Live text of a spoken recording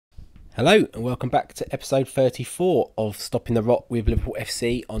Hello and welcome back to episode 34 of Stopping the Rot with Liverpool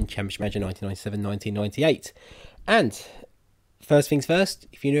FC on Championship Manager 1997-1998. And first things first,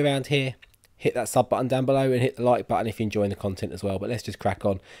 if you're new around here, hit that sub button down below and hit the like button if you're enjoying the content as well. But let's just crack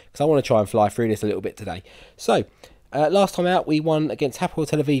on because I want to try and fly through this a little bit today. So, last time out we won against Hapoel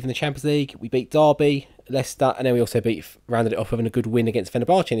Tel Aviv in the Champions League. We beat Derby, Leicester, and then we also rounded it off with a good win against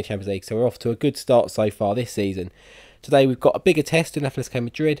Fenerbahce in the Champions League. So we're off to a good start so far this season. Today we've got a bigger test in Athletic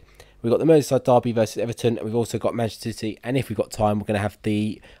Madrid. We've got the Merseyside derby versus Everton, and we've also got Manchester City. And if we've got time, we're going to have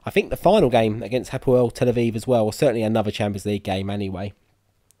the final game against Hapoel Tel Aviv as well, or certainly another Champions League game anyway.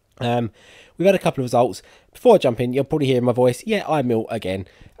 We've had a couple of results. Before I jump in, you'll probably hear my voice. Yeah, I'm ill again.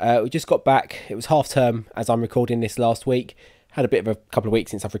 We just got back. It was half term as I'm recording this last week. Had a bit of a couple of weeks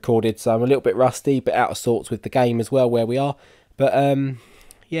since I've recorded, so I'm a little bit rusty, but out of sorts with the game as well, where we are. But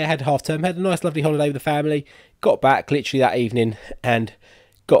yeah, had half term, had a nice lovely holiday with the family. Got back literally that evening and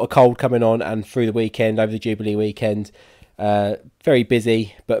got a cold coming on, and through the weekend, over the Jubilee weekend, very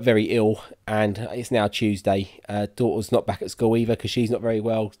busy but very ill, and it's now Tuesday. Daughter's not back at school either because she's not very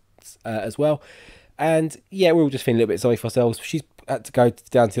well as well, and yeah, we're all just feeling a little bit sorry for ourselves. She's had to go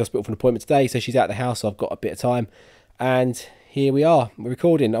down to the hospital for an appointment today, so she's out of the house, so I've got a bit of time, and here we are, we're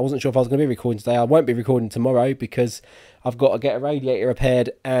recording. I wasn't sure if I was going to be recording today. I won't be recording tomorrow because I've got to get a radiator repaired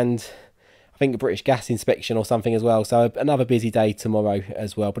and I think a British gas inspection or something as well. So another busy day tomorrow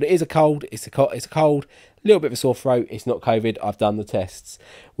as well. But it is a cold. It's a cold. A little bit of a sore throat. It's not COVID. I've done the tests.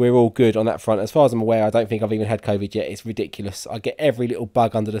 We're all good on that front. As far as I'm aware, I don't think I've even had COVID yet. It's ridiculous. I get every little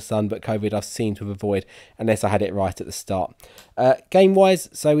bug under the sun, but COVID I've seemed to avoid unless I had it right at the start. Game-wise,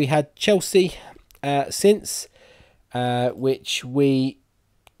 so we had Chelsea since, which we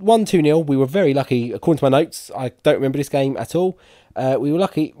won 2-0. We were very lucky. According to my notes, I don't remember this game at all. We were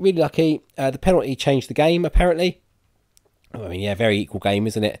lucky, really lucky. The penalty changed the game, apparently. I mean, yeah, very equal game,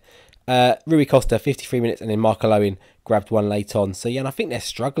 isn't it? Rui Costa, 53 minutes, and then Michael Owen grabbed one late on. So, yeah, and I think they're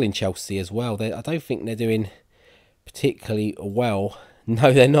struggling, Chelsea, as well. I don't think they're doing particularly well.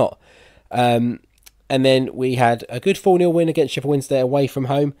 No, they're not. And then we had a good 4-0 win against Sheffield Wednesday away from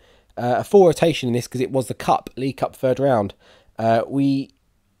home. A full rotation in this because it was the League Cup third round.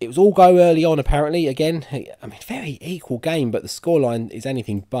 It was all go early on, apparently. Again, I mean, very equal game, but the scoreline is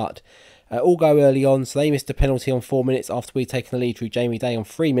anything but. All go early on, so they missed a penalty on 4 minutes after we'd taken the lead through Jamie Day on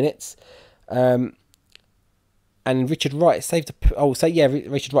 3 minutes. And Richard Wright saved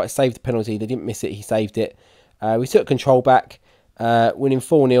Richard Wright saved the penalty. They didn't miss it, he saved it. We took control back, winning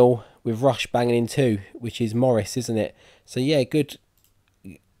 4-0 with Rush banging in 2, which is Morris, isn't it? So, yeah, good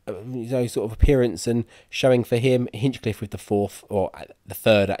sort of appearance and showing for him. Hinchcliffe with the fourth, or the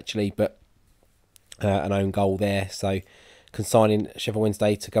third actually, but an own goal there, so consigning Sheffield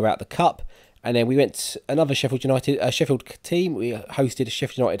Wednesday to go out the cup. And then we went another Sheffield team. We hosted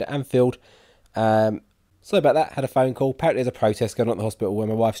Sheffield United at Anfield. So about that, had a phone call. Apparently there's a protest going on at the hospital where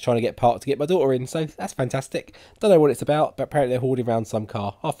my wife's trying to get parked to get my daughter in, so that's fantastic. Don't know what it's about, but apparently they're hoarding around some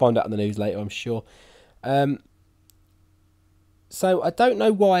car. I'll find out on the news later, I'm sure. So I don't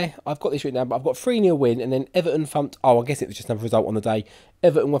know why I've got this written down, but I've got 3-0 win, and then Everton thumped. Oh, I guess it was just another result on the day.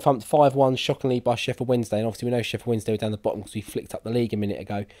 Everton were thumped 5-1 shockingly by Sheffield Wednesday, and obviously we know Sheffield Wednesday were down the bottom because we flicked up the league a minute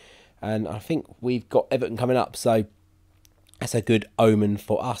ago, and I think we've got Everton coming up, so that's a good omen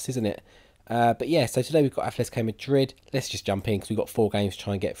for us, isn't it? But yeah, so today we've got Atletico Madrid. Let's just jump in because we've got 4 games to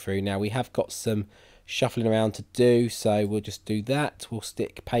try and get through. Now we have got some shuffling around to do, so we'll just do that. We'll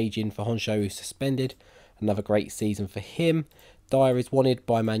stick Page in for Honsho, who's suspended. Another great season for him. Dyer is wanted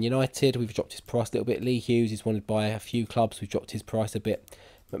by Man United. We've dropped his price a little bit. Lee Hughes is wanted by a few clubs. We've dropped his price a bit.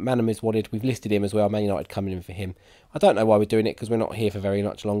 McManaman is wanted. We've listed him as well. Man United coming in for him. I don't know why we're doing it because we're not here for very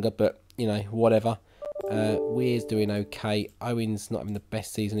much longer, but, you know, whatever. Weir's doing okay. Owen's not having the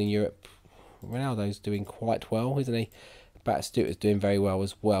best season in Europe. Ronaldo's doing quite well, isn't he? Batistuta is doing very well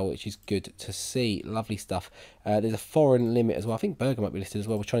as well, which is good to see. Lovely stuff. There's a foreign limit as well. I think Berger might be listed as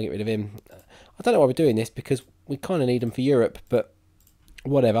well. We're trying to get rid of him. I don't know why we're doing this because we kind of need him for Europe, but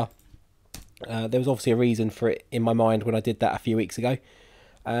whatever. There was obviously a reason for it in my mind when I did that a few weeks ago.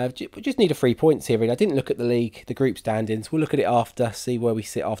 We just need a 3 points here, really. I didn't look at the league, the group standings. We'll look at it after, see where we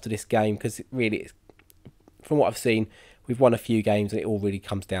sit after this game, because really, from what I've seen, we've won a few games, and it all really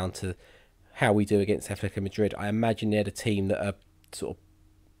comes down to how we do against Atletico Madrid. I imagine they're the team that are sort of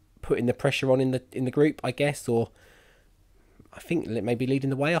putting the pressure on in the group, I guess, or I think maybe leading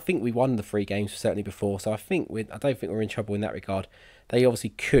the way. I think we won the 3 games certainly before, so I don't think we're in trouble in that regard. They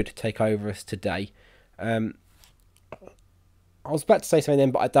obviously could take over us today. I was about to say something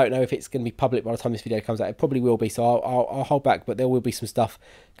then, but I don't know if it's going to be public by the time this video comes out. It probably will be, so I'll hold back. But there will be some stuff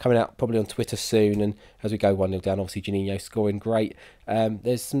coming out probably on Twitter soon. And as we go 1-0 down, obviously Juninho scoring great.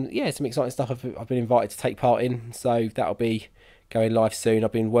 There's some exciting stuff I've been invited to take part in, so that'll be going live soon.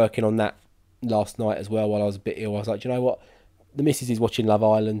 I've been working on that last night as well while I was a bit ill. I was like, do you know what? The missus is watching Love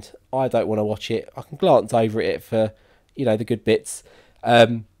Island. I don't want to watch it. I can glance over it for, the good bits.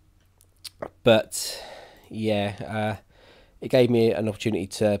 But yeah, it gave me an opportunity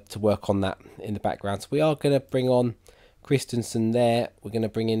to work on that in the background. So we are going to bring on Christensen there. We're going to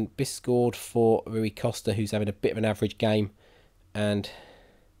bring in Biscord for Rui Costa, who's having a bit of an average game. And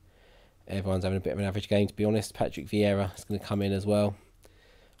everyone's having a bit of an average game, to be honest. Patrick Vieira is going to come in as well.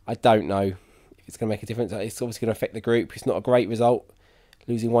 I don't know if it's going to make a difference. It's obviously going to affect the group. It's not a great result,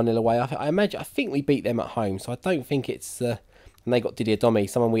 losing 1-0 away. I think we beat them at home, so I don't think it's... and they got Didier Domi,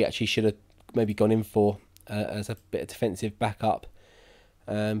 someone we actually should have maybe gone in for as a bit of defensive backup.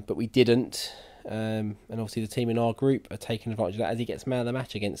 But we didn't. And obviously the team in our group are taking advantage of that as he gets man of the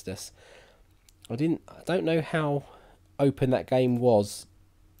match against us. I don't know how open that game was.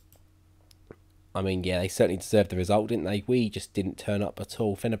 I mean, yeah, they certainly deserved the result, didn't they? We just didn't turn up at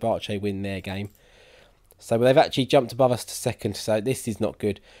all. Fenerbahce win their game. So they've actually jumped above us to second, so this is not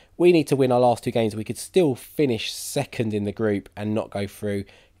good. We need to win our last 2 games. We could still finish second in the group and not go through.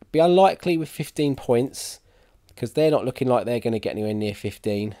 It'd be unlikely with 15 points, because they're not looking like they're going to get anywhere near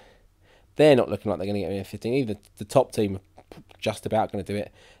 15. They're not looking like they're going to get anywhere near 15. Even the top team are just about going to do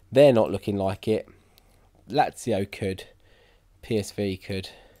it. They're not looking like it. Lazio could. PSV could.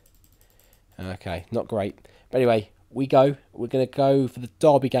 Okay, not great. But anyway, we're going to go for the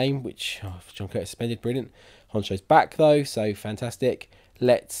Derby game, which John Curtis suspended. Brilliant. Honcho's back, though, so fantastic.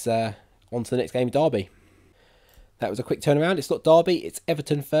 Let's on to the next game, Derby. That was a quick turnaround. It's not Derby, it's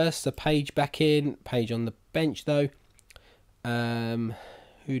Everton first. So Page back in. Page on the bench, though.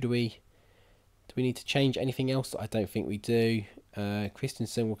 Who do we need to change anything else? I don't think we do.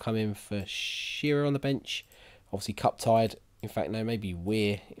 Christensen will come in for Shearer on the bench. Obviously cup tied. In fact, no, maybe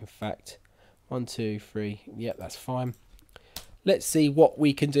Weir, in fact. 1, 2, 3. Yep, that's fine. Let's see what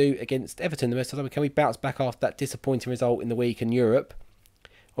we can do against Everton the rest of the time. Can we bounce back after that disappointing result in the week in Europe?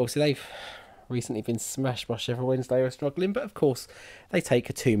 Obviously, they've recently been smashed by Sheffield Wednesday. They are struggling, but of course, they take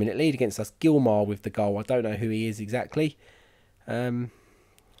a 2-minute lead against us. Gilmar with the goal. I don't know who he is exactly. Yeah,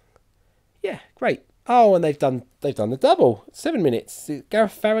 great. Oh, and they've done the double. 7 minutes.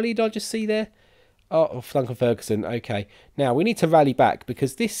 Gareth Farrelly, did I just see there? Oh, Duncan Ferguson. Okay. Now, we need to rally back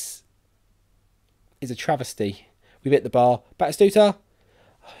because this is a travesty. We've hit the bar. Batistuta.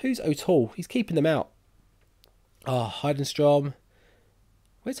 Who's O'Toole? He's keeping them out. Oh, Heidenstrom.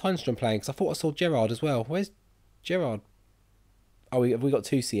 Where's Heidenstrom playing? Because I thought I saw Gerrard as well. Where's Gerrard? Oh, have we got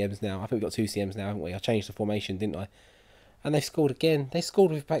 2 CMs now? I think we've got 2 CMs now, haven't we? I changed the formation, didn't I? And they've scored again. They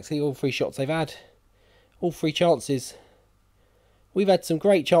scored with practically all 3 shots they've had. All 3 chances. We've had some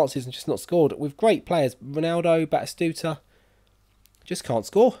great chances and just not scored. With great players. Ronaldo, Batistuta. Just can't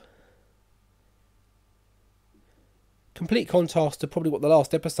score. Complete contrast to probably what the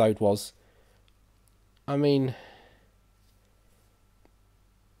last episode was. I mean,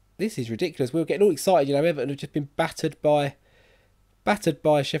 this is ridiculous. We were getting all excited, Everton have just been battered by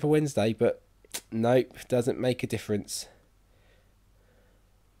Sheffield Wednesday, but nope, doesn't make a difference.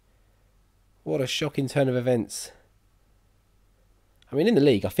 What a shocking turn of events. I mean, in the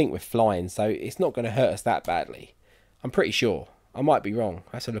league, I think we're flying, so it's not going to hurt us that badly. I'm pretty sure. I might be wrong.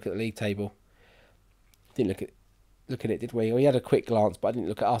 I have to look at the league table. Didn't look at it, did we? We had a quick glance, but I didn't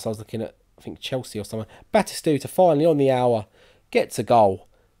look at us. I was looking at, I think, Chelsea or someone. Batistuta finally on the hour gets a goal.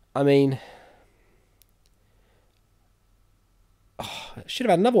 I mean, should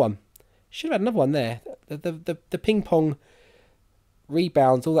have had another one. Should have had another one there. The ping pong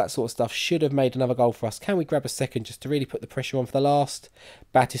rebounds, all that sort of stuff should have made another goal for us. Can we grab a second just to really put the pressure on for the last?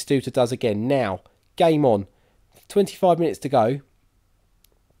 Batistuta does again. Now, game on. 25 minutes to go.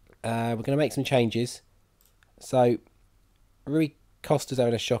 We're going to make some changes. So, Rui Costa's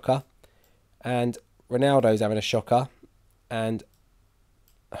having a shocker. And Ronaldo's having a shocker. And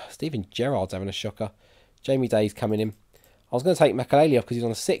Steven Gerrard's having a shocker. Jamie Day's coming in. I was going to take Makaleli off because he's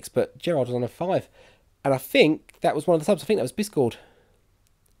on a 6, but Gerrard was on a 5. And I think that was one of the subs. I think that was Biscord.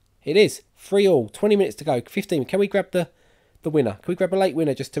 It is. 3-3. 20 minutes to go. 15. Can we grab the winner? Can we grab a late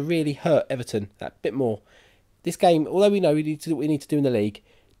winner just to really hurt Everton that bit more? This game, although we know we need to do what we need to do in the league,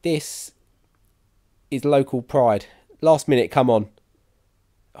 this is local pride. Last minute, come on.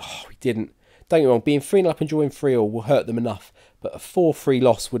 Oh, we didn't. Don't get me wrong, being 3-0 up and drawing 3-3 will hurt them enough. But a 4-3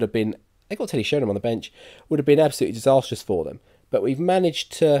 loss would have been, they got Teddy Sheringham on the bench, would have been absolutely disastrous for them. But we've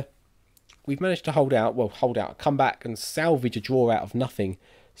managed to we've managed to hold out, come back and salvage a draw out of nothing,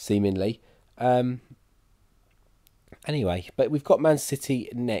 seemingly. Anyway, but we've got Man City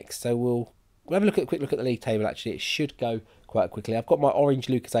next, so we'll have a quick look at the league table. Actually, it should go quite quickly. I've got my orange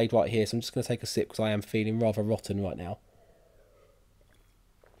Lucozade right here, so I'm just going to take a sip because I am feeling rather rotten right now.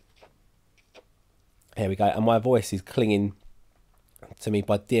 Here we go, and my voice is clinging to me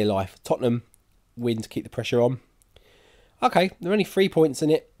by dear life. Tottenham win to keep the pressure on. Okay, there are only 3 points in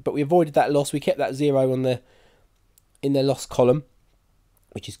it, but we avoided that loss. We kept that 0 on in the loss column,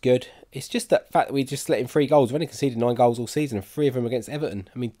 which is good. It's just that fact that we just let in 3 goals. We've only conceded 9 goals all season, and 3 of them against Everton.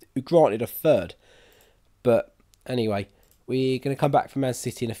 I mean, granted a third, but anyway, we're going to come back from Man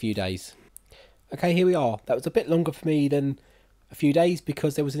City in a few days. Okay, here we are. That was a bit longer for me than a few days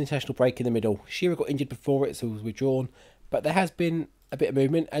because there was an international break in the middle. Shearer got injured before it, so it was withdrawn, but there has been a bit of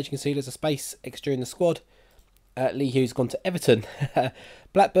movement. As you can see, there's a space extra in the squad. Lee Hughes gone to Everton.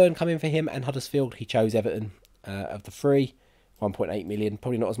 Blackburn come in for him, and Huddersfield, he chose Everton of the 3. 1.8 million,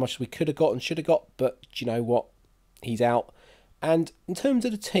 probably not as much as we could have got and should have got, but do you know what? He's out. And in terms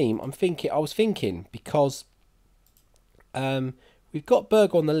of the team, I was thinking because we've got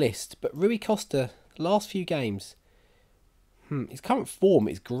Berg on the list, but Rui Costa, the last few games, his current form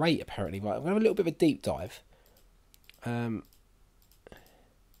is great apparently. Right, I'm going to have a little bit of a deep dive.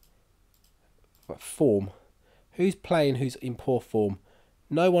 Form. Who's playing, who's in poor form?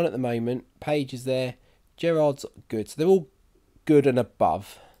 No one at the moment. Page is there. Gerrard's good. So they're all good and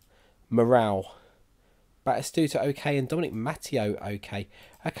above. Morale. Batistuta okay, and Dominic Matteo okay.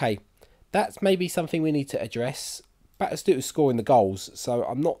 Okay, that's maybe something we need to address. Batistuta's scoring the goals, so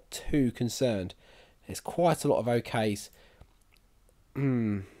I'm not too concerned. There's quite a lot of okays.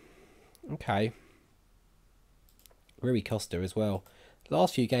 Okay. Rui Costa as well. The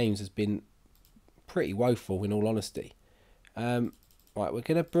last few games has been pretty woeful, in all honesty. Right, we're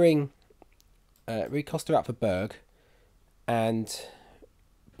going to bring Rui Costa out for Berg, and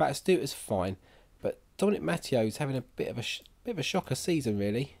Batistuta's fine, but Dominic Matteo's having a bit of a shocker season,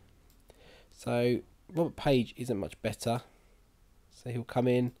 really. So Robert Page isn't much better, so he'll come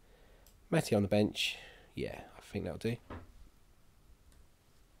in. Matteo on the bench. Yeah, I think that'll do.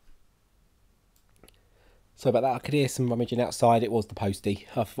 So about that, I could hear some rummaging outside. It was the postie.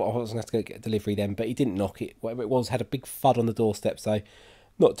 I thought I was going to have to get a delivery then, but he didn't knock it. Whatever it was, had a big thud on the doorstep, so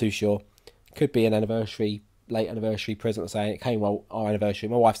not too sure. Could be an anniversary, late anniversary present or saying. It came while our anniversary.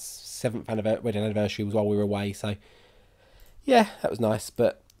 My wife's 7th wedding anniversary was while we were away, so yeah, that was nice,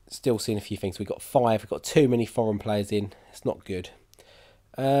 but still seeing a few things. We've got 5, we've got too many foreign players in. It's not good.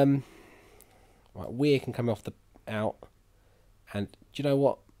 Right, Weir can come off the out, and do you know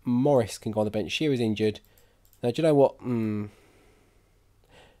what? Morris can go on the bench. Shearer's injured. Now, do you know what?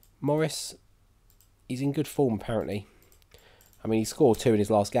 Morris, he's in good form, apparently. I mean, he scored 2 in his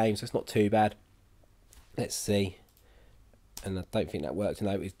last game, so it's not too bad. Let's see. And I don't think that worked.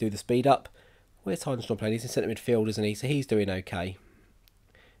 No, we do the speed up. Where's Hydenston playing? He's in centre midfield, isn't he? So he's doing okay.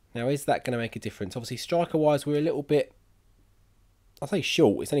 Now, is that going to make a difference? Obviously, striker-wise, we're a little bit, I'll say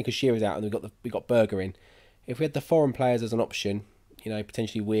short. It's only because Shearer's out and we got Berger in. If we had the foreign players as an option, you know,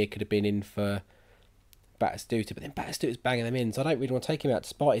 potentially Weir could have been in for Batistuta, but then Batistuta's banging them in, so I don't really want to take him out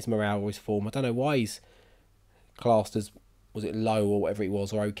despite his morale or his form. I don't know why he's classed as, was it low or whatever it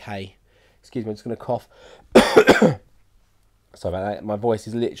was, or okay. Excuse me, I'm just going to cough. Sorry about that. My voice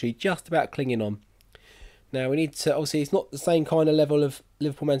is literally just about clinging on. Now, we need to, obviously, it's not the same kind of level of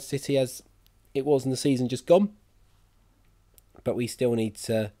Liverpool Man City as it was in the season just gone, but we still need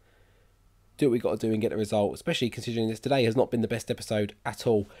to do what we've got to do and get the result, especially considering this today has not been the best episode at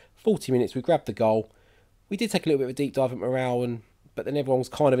all. 40 minutes, we grabbed the goal. We did take a little bit of a deep dive at morale, but then everyone was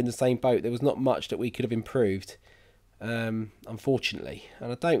kind of in the same boat. There was not much that we could have improved, unfortunately.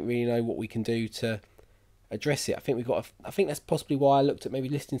 And I don't really know what we can do to address it. I think that's possibly why I looked at maybe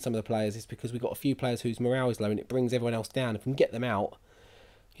listing some of the players, is because we've got a few players whose morale is low and it brings everyone else down. If we can get them out,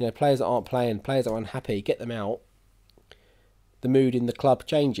 you know, players that aren't playing, players that are unhappy, get them out, the mood in the club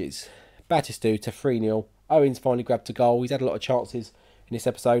changes. Batistuta 3-0. Owens finally grabbed a goal. He's had a lot of chances in this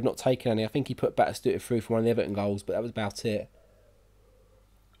episode, not taken any. I think he put Batistuta through for one of the Everton goals, but that was about it.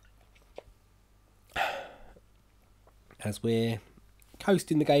 As we're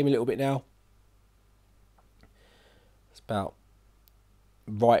coasting the game a little bit now. It's about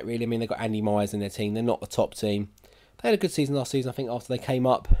right, really. I mean, they've got Andy Myers in their team. They're not the top team. They had a good season last season, I think, after they came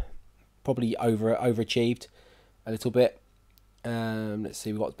up. Probably overachieved a little bit. Let's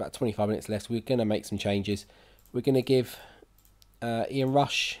see, we've got about 25 minutes left. We're going to make some changes. We're going to give Ian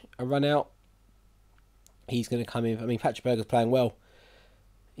Rush a run out. He's going to come in. I mean, Patrick Berger's playing well.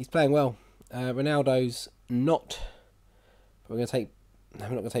 He's playing well. Ronaldo's not. But we're going to take No,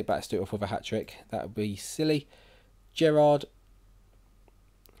 we're not going to take Batistuta off with a hat-trick. That would be silly. Gerrard.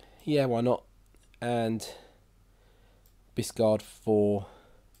 Yeah, why not? And Biscard for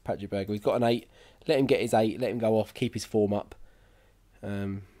Patrick Berger. He's got an 8. Let him get his 8. Let him go off. Keep his form up.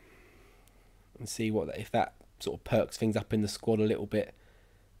 And see if that sort of perks things up in the squad a little bit.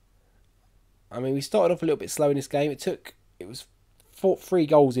 I mean, we started off a little bit slow in this game. It was 3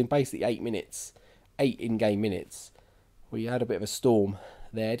 goals in basically 8 minutes. 8 in-game minutes. We had a bit of a storm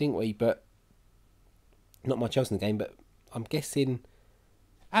there, didn't we? But not much else in the game. But I'm guessing...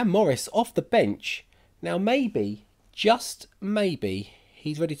 And Morris off the bench. Now maybe, just maybe,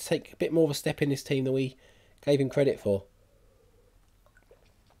 he's ready to take a bit more of a step in this team than we gave him credit for.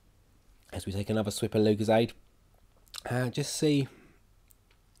 As we take another swip of Lucozade. Just see...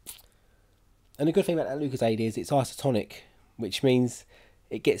 And the good thing about that Lucozade is it's isotonic, which means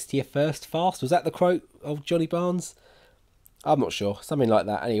it gets to your first fast. Was that the quote of Johnny Barnes? I'm not sure. Something like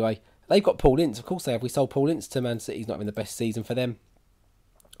that. Anyway, they've got Paul Ince. Of course they have. We sold Paul Ince to Man City. He's not having the best season for them.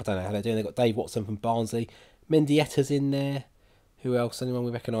 I don't know how they're doing. They've got Dave Watson from Barnsley. Mendietta's in there. Who else? Anyone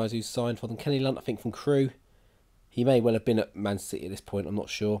we recognise who's signed for them? Kenny Lunt, I think, from Crewe. He may well have been at Man City at this point. I'm not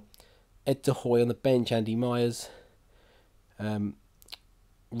sure. Ed De Hoy on the bench. Andy Myers.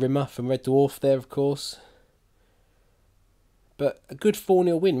 Rimmer from Red Dwarf there, of course. But a good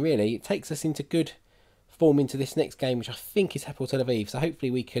 4-0 win, really. It takes us into good form into this next game, which I think is Hapoel Tel Aviv. So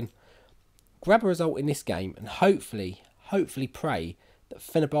hopefully we can grab a result in this game and hopefully pray that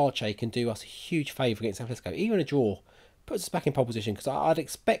Fenerbahce can do us a huge favour against Atletico. Even a draw puts us back in pole position, because I'd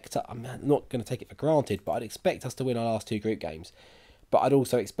expect... I'm not going to take it for granted, but I'd expect us to win our last 2 group games. But I'd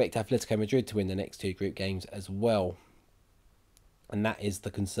also expect Atletico Madrid to win the next 2 group games as well. And that is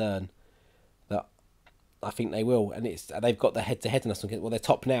the concern, that I think they will. And they've got the head-to-head on us. Well, they're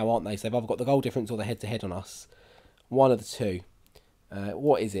top now, aren't they? So they've either got the goal difference or the head-to-head on us. One of the two.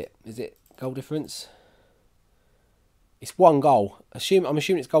 What is it? Is it goal difference? It's 1 goal. I'm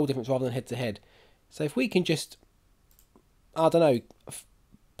assuming it's goal difference rather than head-to-head. So if we can just, I don't know,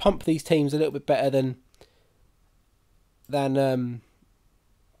 pump these teams a little bit better than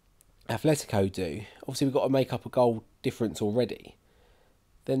Atletico do. Obviously, we've got to make up a goal difference already.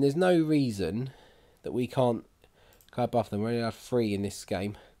 Then there's no reason that we can't go above them. We only have 3 in this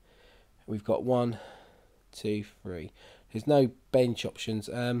game. We've got 1, 2, 3. There's no bench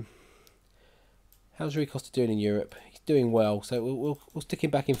options. How's Rui Costa doing in Europe? He's doing well, so we'll stick him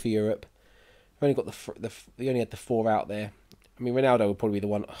back in for Europe. We've only got we only had the 4 out there. I mean, Ronaldo would probably be the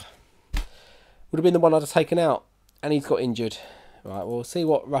one. Would have been the one I'd have taken out, and he's got injured. Right, we'll see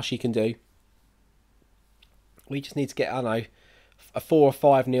what Rushy can do. We just need to get, I don't know, a 4 or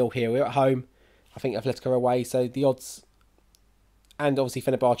 5-0 here. We're at home. I think Atletico are away, so the odds, and obviously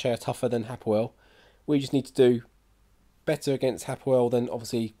Fenerbahce are tougher than Hapoel. We just need to do better against Hapoel than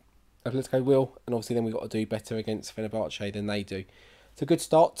obviously Atletico will, and obviously then we've got to do better against Fenerbahce than they do. It's a good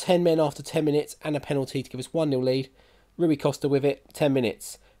start. 10 men after 10 minutes and a penalty to give us 1-0 lead. Rui Costa with it, 10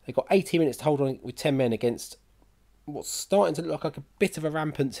 minutes. They've got 18 minutes to hold on with 10 men against what's starting to look like a bit of a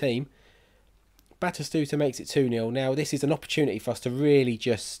rampant team. Batistuta makes it 2-0. Now this is an opportunity for us to really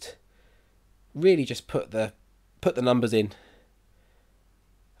just put the numbers in.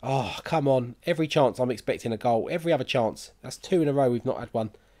 Oh, come on. Every chance I'm expecting a goal. Every other chance. That's 2 in a row we've not had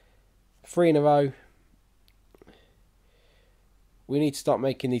one. 3 in a row. We need to start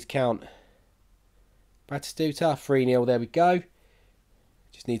making these count. Batistuta, 3-0. There we go.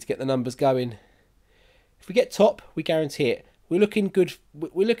 Just need to get the numbers going. If we get top, we guarantee it. We're looking good.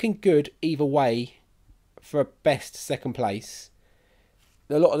 We're looking good either way for a best second place.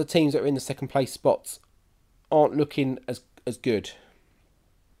 A lot of the teams that are in the second place spots aren't looking as good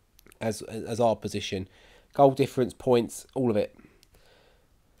as our position. Goal difference, points, all of it.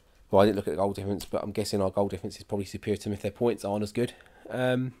 Well, I didn't look at the goal difference, but I'm guessing our goal difference is probably superior to them if their points aren't as good.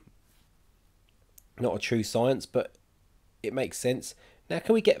 Not a true science, but it makes sense. Now,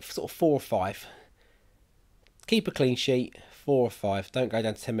 can we get sort of 4 or 5? Keep a clean sheet, 4 or 5. Don't go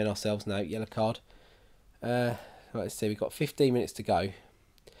down to 10 men ourselves. No, yellow card. Right, let's see. We've got 15 minutes to go. A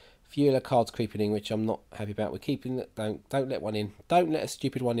few yellow cards creeping in, which I'm not happy about. We're keeping it. Don't let one in. Don't let a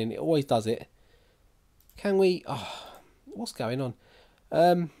stupid one in. It always does it. Can we? Oh, what's going on?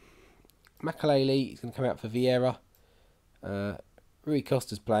 Makaleli is going to come out for Vieira. Rui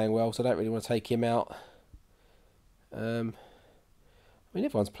Costa's playing well, so I don't really want to take him out. I mean,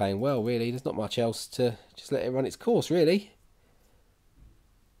 everyone's playing well, really. There's not much else to just let it run its course, really.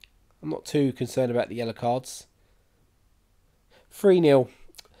 I'm not too concerned about the yellow cards. 3-0.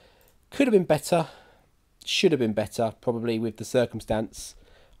 Could have been better. Should have been better, probably, with the circumstance,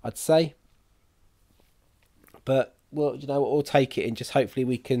 I'd say. But well, you know, we'll take it and just hopefully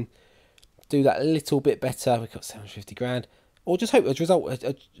we can do that a little bit better. We've got 750 grand. Or just hope as a result,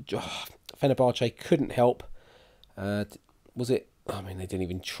 Fenerbahce couldn't help. Was it? I mean, they didn't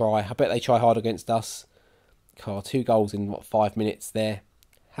even try. I bet they try hard against us. 2 goals in, what, 5 minutes there.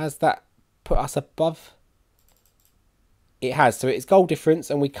 Has that put us above? It has. So it's goal difference,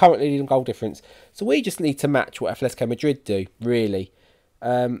 and we currently lead on goal difference. So we just need to match what Atletico Madrid do, really.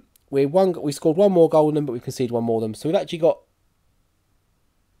 We scored 1 more goal than them, but we conceded 1 more than them. So we've actually got...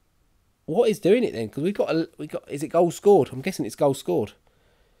 What is doing it then? Because we got. Is it goal scored? I'm guessing it's goal scored.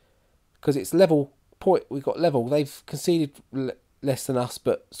 Because it's level point. We've got level. They've conceded less than us,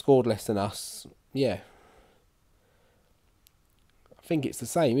 but scored less than us. Yeah. I think it's the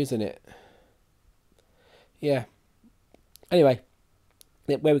same, isn't it? Yeah. Anyway,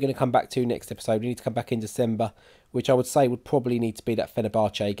 where we're going to come back to next episode, we need to come back in December, which I would say would probably need to be that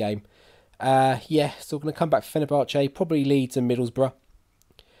Fenerbahce game. Yeah, so we're going to come back for Fenerbahce, probably Leeds and Middlesbrough.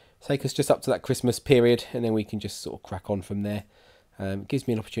 Take us just up to that Christmas period, and then we can just sort of crack on from there. It gives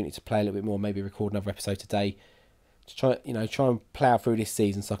me an opportunity to play a little bit more, maybe record another episode today, to try and plough through this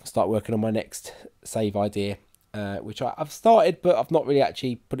season so I can start working on my next save idea, which I've started, but I've not really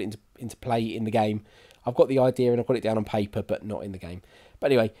actually put it into play in the game. I've got the idea and I've got it down on paper, but not in the game.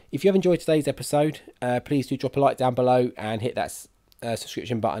 But anyway, if you have enjoyed today's episode, please do drop a like down below and hit that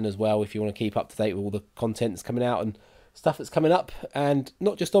subscription button as well if you want to keep up to date with all the content that's coming out and stuff that's coming up. And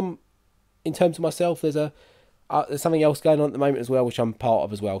not just in terms of myself, there's something else going on at the moment as well, which I'm part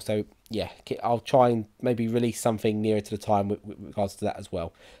of as well. So yeah, I'll try and maybe release something nearer to the time with regards to that as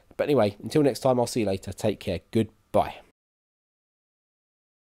well. But anyway, until next time, I'll see you later. Take care. Goodbye.